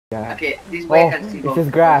Yeah. Okay, this way I Oh, can see it's both.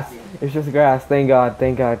 just grass. It's just grass. Thank God.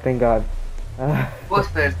 Thank God. Thank God. Who's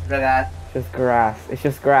first, Ragas? Just grass. It's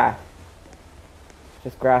just grass.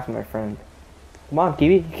 Just grass, my friend. Come on,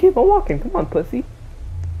 Kiwi. Keep on walking. Come on, pussy.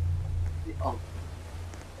 Oh,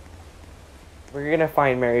 We're gonna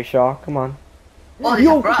find Mary Shaw. Come on. oh, there's a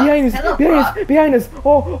Yo, frog. behind us! Hello, Behind frog. us! Behind us!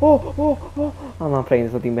 Oh, oh, oh, oh! I'm not playing.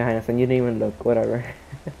 There's something behind us, and you didn't even look. Whatever.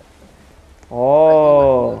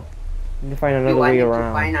 Oh, need to find another Do I way need to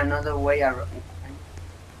around. find another way around?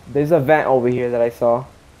 There's a vent over here that I saw.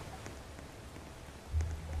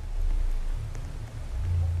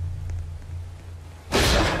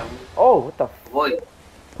 Oh, what the? Boy,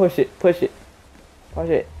 Push it! Push it! Push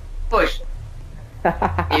it! push.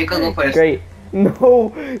 You can go first. Great.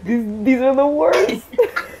 No, these are the worst.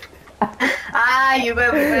 Ah, you go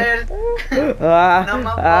first. ah, No,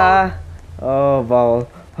 my ah. Oh, ball.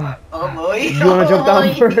 Oh boy. You wanna jump down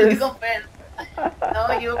You first? go first.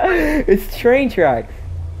 No, you first. It's train tracks.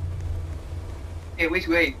 Okay, which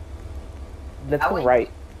way? Let's I go went- right.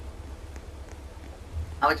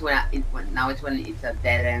 Now it's when it's a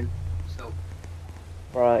dead end. So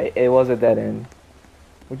Right, it was a dead end.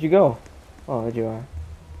 Where'd you go? Oh, there you are.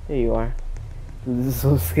 There you are. This is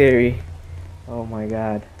so scary. Oh my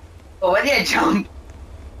god. oh, where did I jump?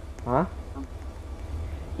 Huh?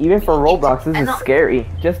 Even for Roblox, this is scary.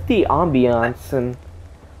 Just the ambiance and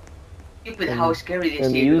Stupid how scary this the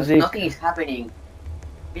is. music. Because nothing is happening.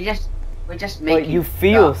 We're just but making. you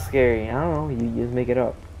feel stuff. scary. I don't know. You just make it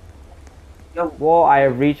up. Yo, Well, I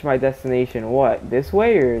have reached my destination. What? This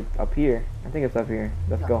way or up here? I think it's up here.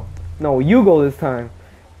 Let's go. No, you go this time.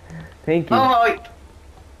 Thank you. oh,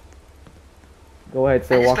 Go ahead, I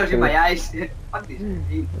sir. just Walk closed through. my eyes. Fuck this.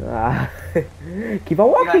 Ah. Keep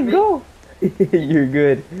on walking. me? Go. You're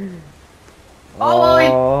good.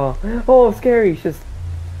 Oh, Oh, scary. It's just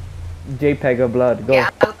JPEG of blood. Go. yeah,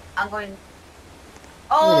 I'm going.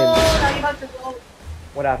 Oh, now you have to go.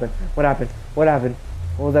 What happened? What happened? What happened?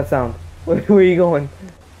 What was that sound? Where are you going?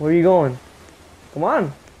 Where are you going? Come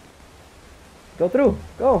on. Go through.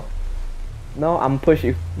 Go. No, I'm push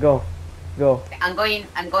you. Go. Go. I'm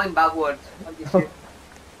going backwards. Fuck this shit.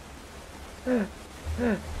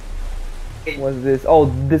 Okay. What's this? Oh,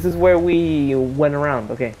 this is where we went around.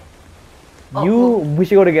 Okay. Oh, We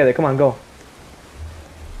should go together. Come on, go.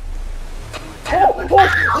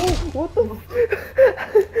 Oh, what the?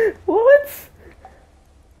 What?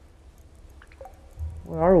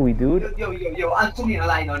 Where are we, dude? Yo, I'm tuning a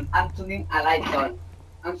light on. I'm tuning a light on.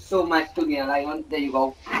 I'm so much tuning a light on. There you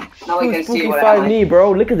go. Now I can see what Spooky I'm me,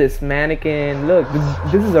 bro. Look at this mannequin. Look,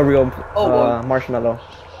 this is a real Oh, marshmallow.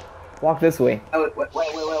 Walk this way. Oh,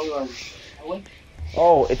 wait.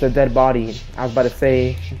 Oh, it's a dead body. I was about to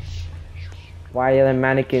say, why are there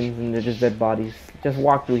mannequins and they're just dead bodies? Just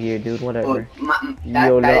walk through here, dude. Whatever.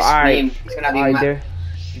 That is alright. name. It's gonna be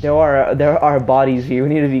there are bodies here. We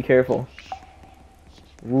need to be careful.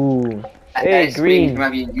 Ooh. Hey, green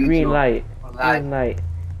light. Green light.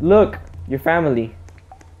 Look, your family.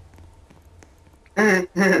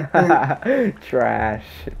 Trash.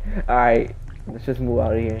 Alright, let's just move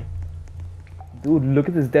out of here. Dude, look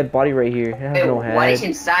at this dead body right here. It has Hey, no head. what is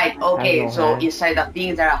inside? Okay, no so head. inside the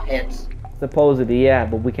things there are heads. Supposedly, yeah,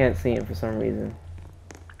 but we can't see it for some reason.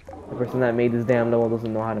 The person that made this damn level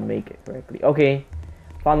doesn't know how to make it correctly. Okay,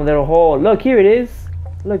 found a little hole. Look, here it is.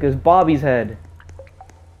 Look, it's Bobby's head.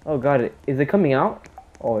 Oh god, is it coming out?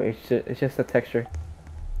 Oh, it's just a texture.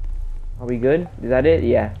 Are we good? Is that it?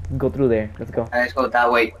 Yeah, go through there. Let's go. Let's go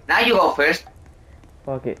that way. Now you go first.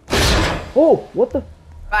 Fuck it. Oh, what the?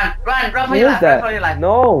 Run for What your was life, that? run for your life.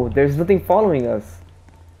 No, there's nothing following us.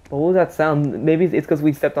 What was that sound? Maybe it's because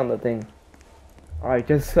we stepped on the thing. Alright,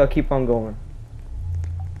 just keep on going.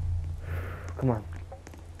 Come on.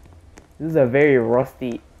 This is a very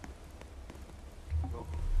rusty...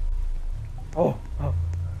 Oh! I'm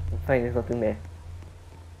fine, there's nothing there.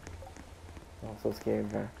 Oh, I'm so scared,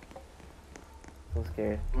 bro. So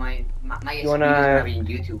scared. My You experience wanna- is gonna be in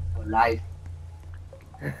YouTube for live.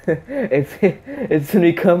 it's gonna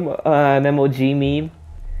become an emoji meme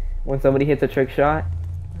when somebody hits a trick shot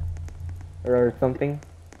or something.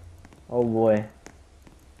 Oh boy.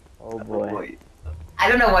 Oh boy. I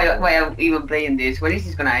don't know why I'm even playing this. When is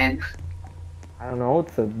this gonna end? I don't know.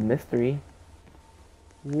 It's a mystery.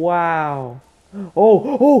 Wow.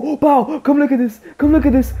 Oh, Bow! Come look at this. Come look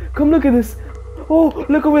at this. Come look at this. Oh,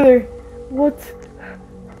 look over there. What?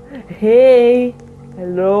 Hey.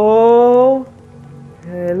 Hello.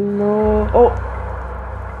 Hello. Oh.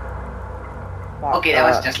 Okay, that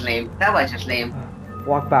was just lame. That was just lame.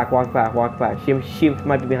 Walk back. She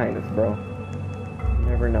might be behind us, bro. You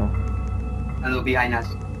never know. And look behind us.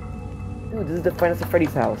 Dude, this is the Finest of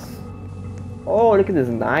Freddy's house. Oh, look at this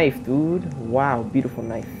knife, dude. Wow, beautiful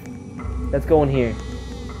knife. Let's go in here.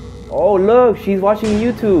 Oh, look, she's watching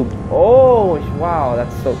YouTube. Oh, wow,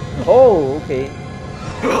 that's so... Oh, okay.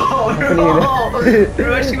 Oh no!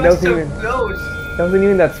 Bro, she was so close. That wasn't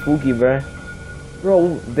even that spooky, bruh.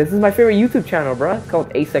 Bro, this is my favorite YouTube channel, bruh. It's called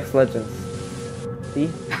Asex Legends. See?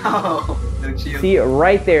 Oh, no chill. See,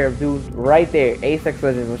 right there, dude. Right there. Asex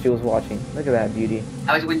Legends, what she was watching. Look at that beauty.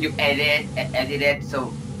 That was when you edit it,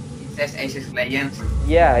 so it says Aces Legends.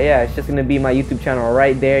 Yeah, it's just gonna be my YouTube channel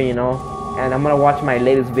right there, you know. And I'm gonna watch my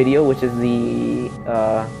latest video, which is the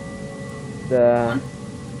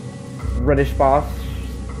British boss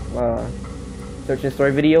search and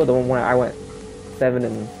story video, the one where I went 7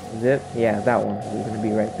 and zip. Yeah, that one is gonna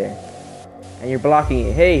be right there. And you're blocking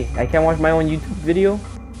it. Hey, I can't watch my own YouTube video.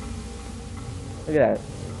 Look at that.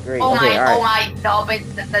 Great. Oh okay, my! all Oh right. my!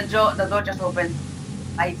 The door just opened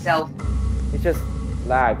by itself. It's just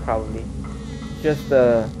lag, probably. It's just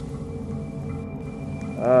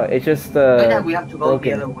We have to go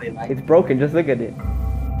broken. the other way, right? It's broken. Just look at it.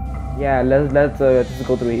 Yeah, let's just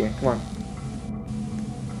go through here. Come on.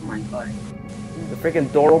 Oh my god! The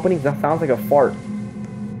freaking door opening, that sounds like a fart.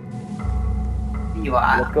 You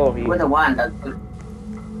are. Let's go. You were the one that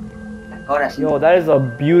got us. Yo, that is a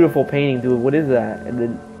beautiful painting, dude. What is that?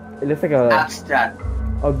 It looks like Abstract.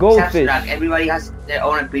 a goldfish. Abstract. Everybody has their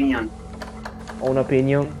own opinion. Own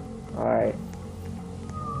opinion. All right.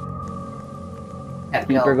 Let's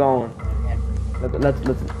Keep her go. going. Let's.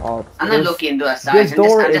 Oh, I'm not looking to the side. this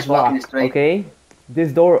door I'm is just walking locked. straight. Okay.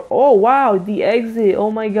 This door. Oh wow, the exit. Oh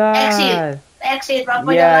my god. Exit. Run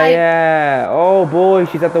for your Yeah, life. yeah. Oh boy,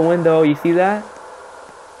 she's at the window. You see that?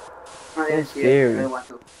 Oh, So yes, scary. I really want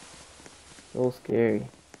to. So scary.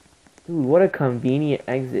 Dude, what a convenient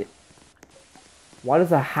exit. Why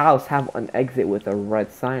does a house have an exit with a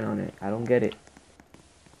red sign on it? I don't get it.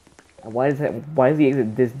 And why is the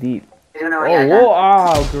exit this deep? You know, Oh, whoa,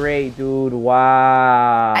 oh, great, dude.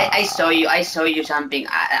 Wow. I saw you something.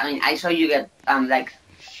 I mean, I saw you get like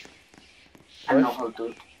I don't know how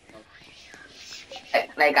to.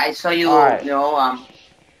 Like I saw you, Alright. you know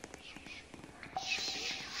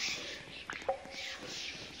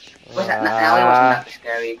Was that, now it was not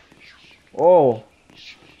scary. Oh.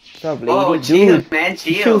 What's up, lady? Oh, dude. chill, man,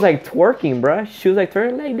 chill. She was like twerking, bruh. She was like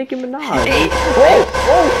twerking like Nicki Minaj. Hey,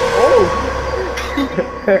 Oh.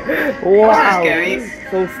 Wow. scary.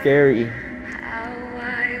 So scary.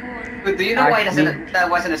 But do you know why Actually- that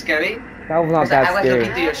wasn't scary? That was not Because that I was scary.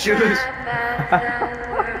 looking to your shoes.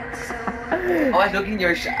 I was looking at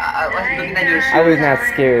your shoes. I was not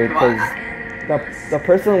scared because the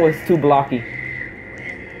person was too blocky.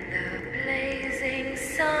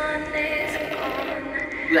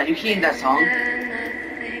 Are you hearing that song?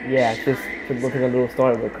 Yeah, it's just looking a little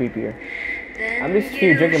story, but creepier. I'm just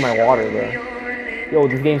here drinking my water, bro. Yo,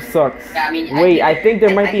 this game sucks. Yeah, I mean, Wait, I think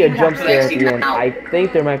there might be a think we jump have to scare at exit the end. now. I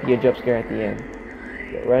think there might be a jump scare at the end.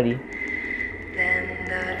 Get ready.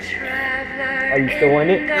 Are you still in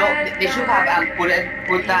it? No, they should have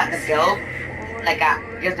put that the girl like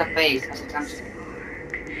just the face as a jump scare.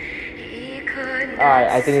 Alright,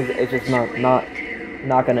 I think it's just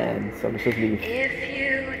not gonna end, so let's just leave.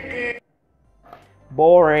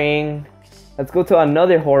 Boring. Let's go to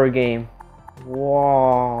another horror game.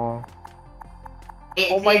 Whoa.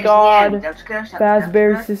 Oh my god.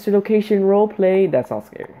 Fazbear's Sister Location roleplay. That's not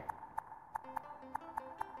scary.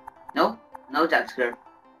 No jump scare.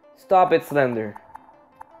 Stop it, Slender.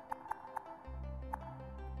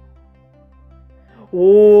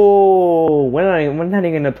 Whoa. When are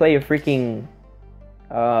you gonna play a freaking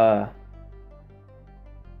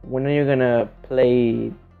when are you gonna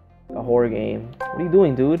play a horror game? What are you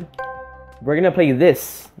doing, dude? We're gonna play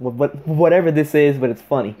this. Whatever this is, but it's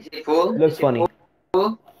funny. Is it full? It looks Is it funny.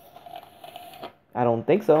 full? I don't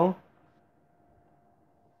think so.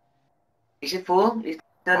 Is it full? Is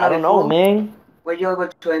that I don't know, full? man. Where you able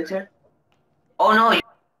to enter? Oh no,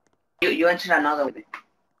 you entered another one.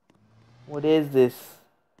 What is this?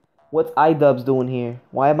 What's iDubbbz doing here?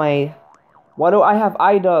 Why do I have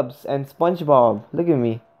iDubbbz and SpongeBob? Look at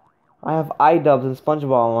me. I have iDubbbz and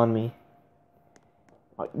SpongeBob on me.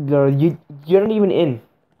 You're not even in.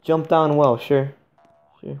 Jump down well, sure.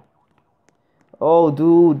 Oh,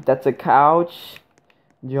 dude, that's a couch.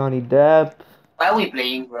 Johnny Depp. Why are we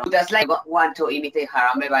playing, bro? That's like want to imitate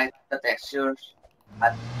Harambe by the textures.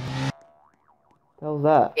 But, How's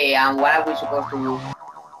that? okay, what are we supposed to do?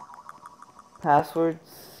 Password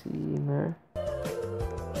Seamer.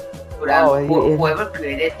 Wow, Oh, whoever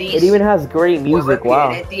created this. It even has great music. Whoever Wow.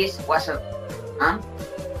 created this was a. Huh?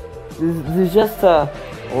 This is just to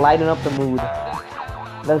lighten up the mood.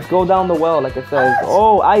 Let's go down the well, like it says.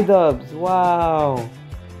 Oh, iDubbbz. Wow.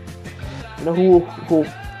 You know who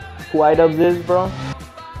iDubbbz is, bro?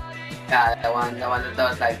 Yeah, the one that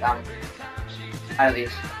does like all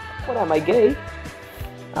this. What, am I gay?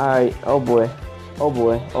 Alright, oh boy. Oh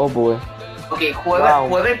boy, oh boy. Okay,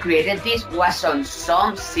 whoever created this was on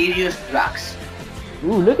some serious drugs.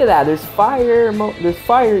 Ooh, look at that. There's fire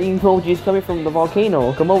emojis coming from the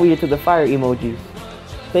volcano. Come over here to the fire emojis.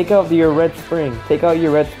 Take out your red spring. Take out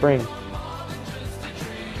your red spring.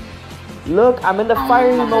 Look, I'm in the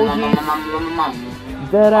fire emojis.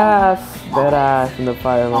 Dead ass in the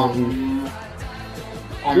fire emojis.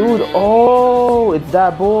 Dude, oh, it's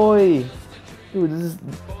that boy. Dude,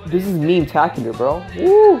 this is meme-tacular, bro.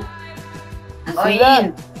 Woo! See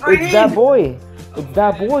that? It's that boy. It's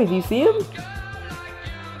that boy. Do you see him?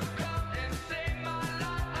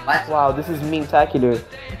 What? Wow, this is meme-tacular.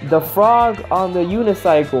 The frog on the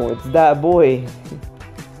unicycle. It's that boy.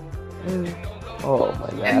 Oh my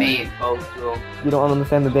god. The meme. Oh, you don't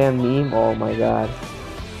understand the damn meme? Oh my god.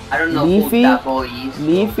 I don't know Leafy? who that boy is.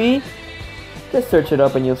 Leafy? Just search it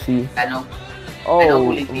up and you'll see. I know.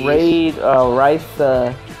 Oh, Raid, Rice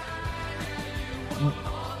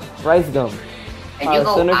Gum. And you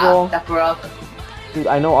go Cynical. out the frog. Dude,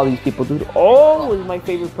 I know all these people, dude. Oh, is my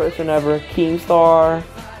favorite person ever. Keemstar.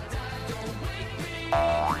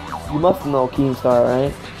 You must know Keemstar,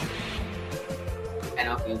 right? I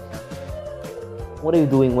know him. What are you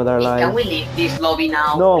doing with our Hey, lives? can we leave this lobby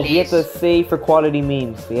now, No, please? we have to stay for quality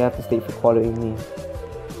memes. We have to stay for quality memes.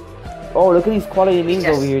 Oh, look at these quality memes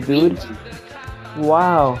over here, dude.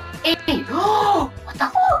 Wow. Hey! Oh! What the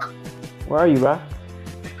fuck? Where are you, bruh?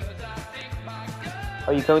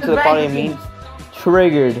 Are you coming to the Right. quality memes?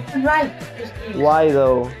 Triggered. Right. Why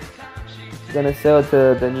though? Gonna sell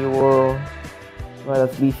to the new world. Right,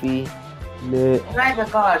 that's Leafy. Lit. Drive the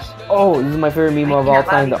cars. Oh, this is my favorite meme of all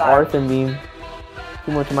time, the Car. Arthur meme.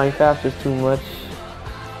 Too much Minecraft is too much.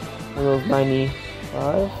 One of those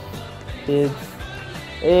 95 kids.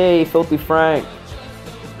 Hey, Filthy Frank.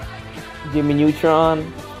 Jimmy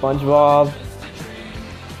Neutron. SpongeBob.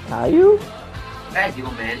 How you? Thank you,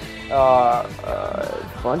 man.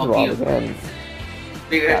 SpongeBob again.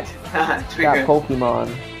 Triggered. That Triggered.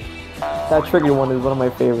 Pokemon. That Trigger one is one of my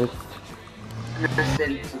favorites.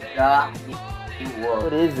 Listen to the new world.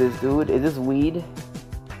 What is this, dude? Is this weed?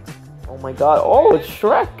 Oh my god. Oh, it's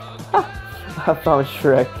Shrek! I found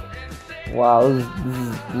Shrek. Wow, this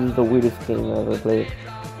is the weirdest game I've ever played.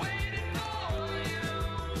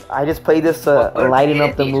 I just played this to lighten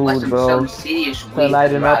up the mood, bro. To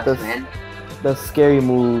lighten up the scary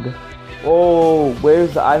mood. Oh,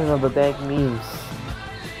 where's the item of the dank memes?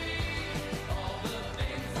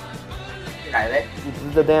 This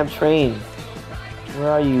is the damn train.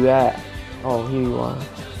 Where are you at? Oh, here you are.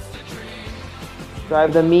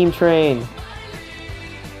 Drive the meme train.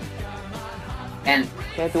 And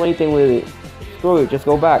Can't do anything with it. Screw it, just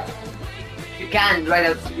go back. you can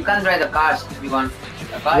drive the cars if you want.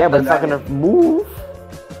 Yeah, but it's not gonna move.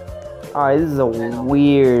 Alright, this is a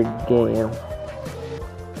weird game.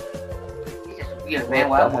 It's just weird, man.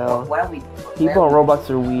 What the hell? What are we? People on Roblox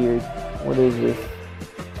are weird. What is this?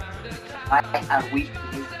 Why are we?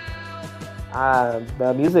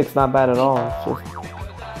 The music's not bad at all. It's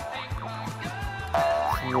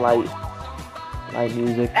just light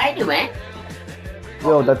music. Thank you, man.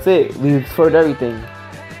 Yo, that's it. We explored everything.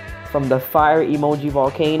 From the fire emoji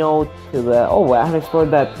volcano to the... Oh, I haven't explored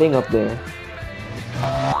that thing up there.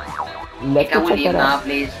 Let's Can go we check leave that now, out.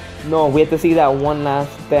 please? No, we have to see that one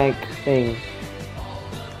last dank thing.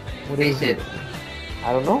 What is it?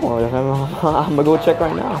 I don't know. I'm gonna go check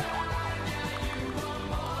right now.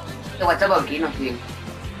 So what's about Gino thing?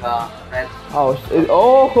 Red. Oh,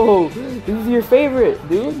 this is your favorite,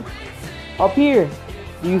 dude. Up here.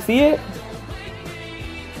 Do you see it?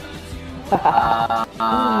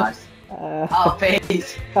 Oh,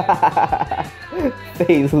 face.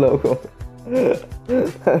 Face logo.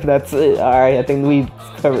 That's it. Alright, I think we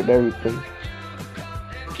covered everything.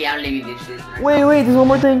 Okay, I'm leaving this shit. Wait, there's one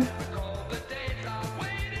more thing.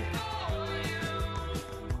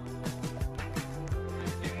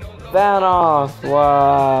 Thanos,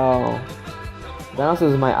 wow. Thanos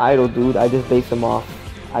is my idol, dude. I just base him off.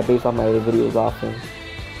 I base all my videos off him.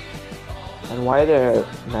 And why are there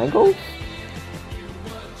mangoes?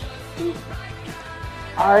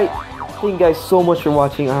 Alright, thank you guys so much for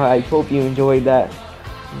watching. I hope you enjoyed that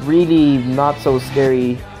really not so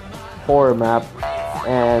scary horror map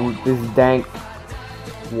and this dank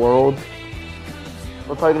world.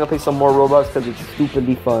 We're probably gonna play some more Roblox because it's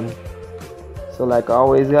stupidly fun. So like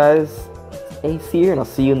always guys, Ace here and I'll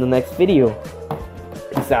see you in the next video.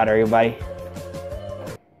 Peace out everybody.